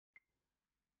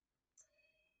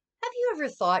ever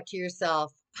thought to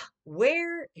yourself,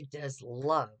 where does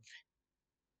love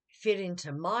fit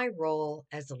into my role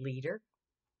as a leader?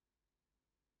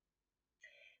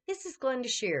 This is Glenda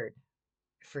Sheard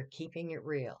for Keeping It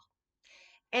Real.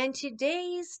 And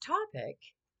today's topic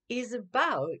is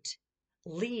about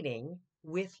leading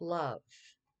with love.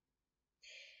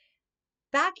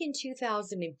 Back in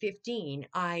 2015,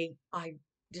 I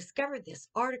discovered this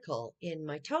article in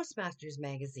my Toastmasters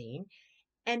magazine,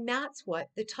 and that's what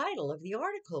the title of the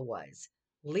article was,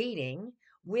 Leading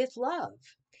with Love.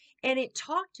 And it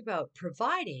talked about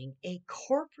providing a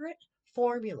corporate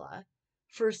formula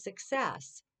for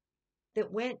success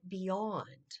that went beyond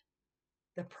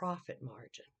the profit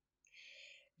margin.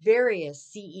 Various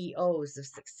CEOs of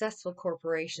successful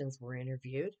corporations were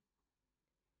interviewed,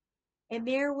 and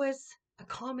there was a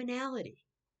commonality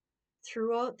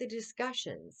throughout the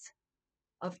discussions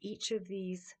of each of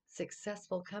these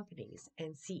successful companies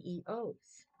and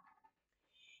CEOs.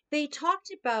 They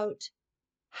talked about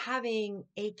having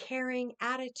a caring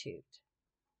attitude,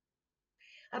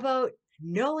 about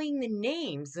knowing the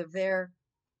names of their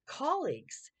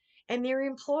colleagues and their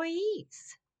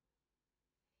employees,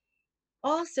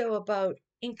 also about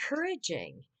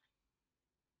encouraging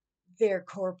their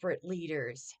corporate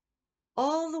leaders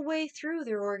all the way through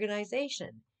their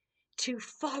organization to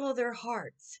follow their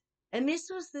hearts. And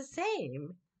this was the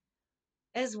same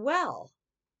as well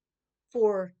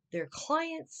for their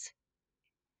clients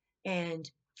and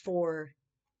for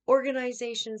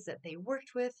organizations that they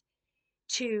worked with.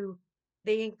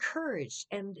 They encouraged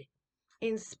and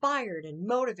inspired and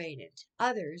motivated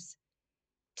others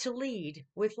to lead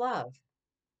with love.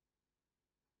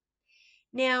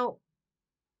 Now,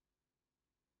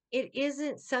 it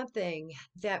isn't something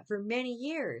that for many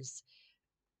years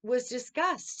was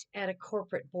discussed at a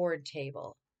corporate board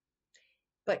table.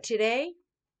 But today,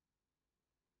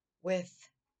 with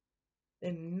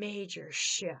the major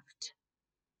shift,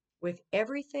 with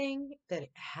everything that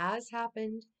has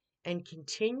happened and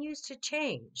continues to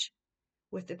change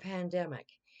with the pandemic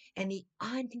and the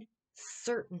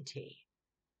uncertainty,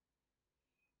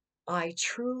 I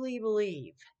truly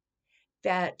believe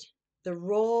that the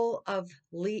role of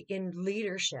in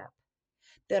leadership,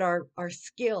 that our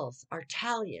skills, our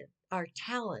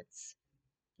talents,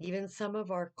 even some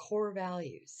of our core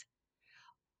values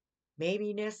may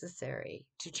be necessary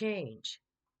to change,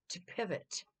 to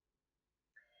pivot.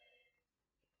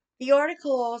 The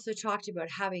article also talked about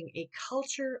having a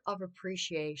culture of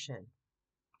appreciation.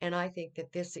 And I think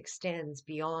that this extends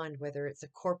beyond whether it's a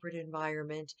corporate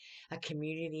environment, a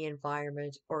community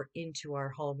environment, or into our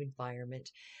home environment.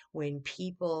 When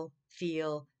people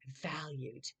feel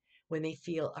valued, when they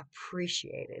feel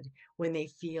appreciated, when they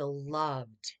feel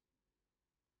loved,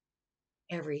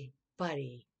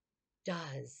 everybody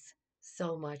does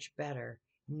so much better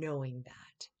knowing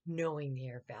that, knowing they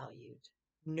are valued,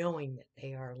 knowing that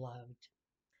they are loved.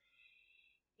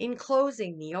 In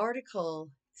closing, the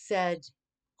article said,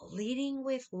 leading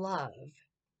with love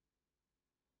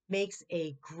makes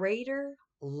a greater,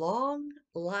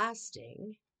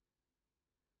 long-lasting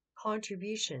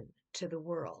contribution to the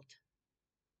world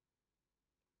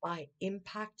by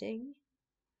impacting,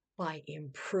 by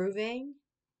improving,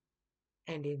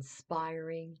 and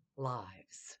inspiring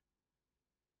lives.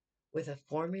 With a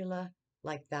formula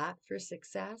like that for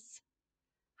success,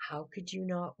 how could you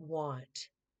not want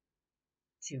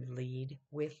to lead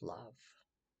with love?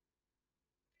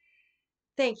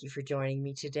 Thank you for joining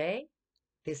me today.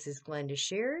 This is Glenda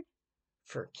Sheard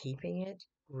for Keeping It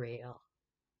Real.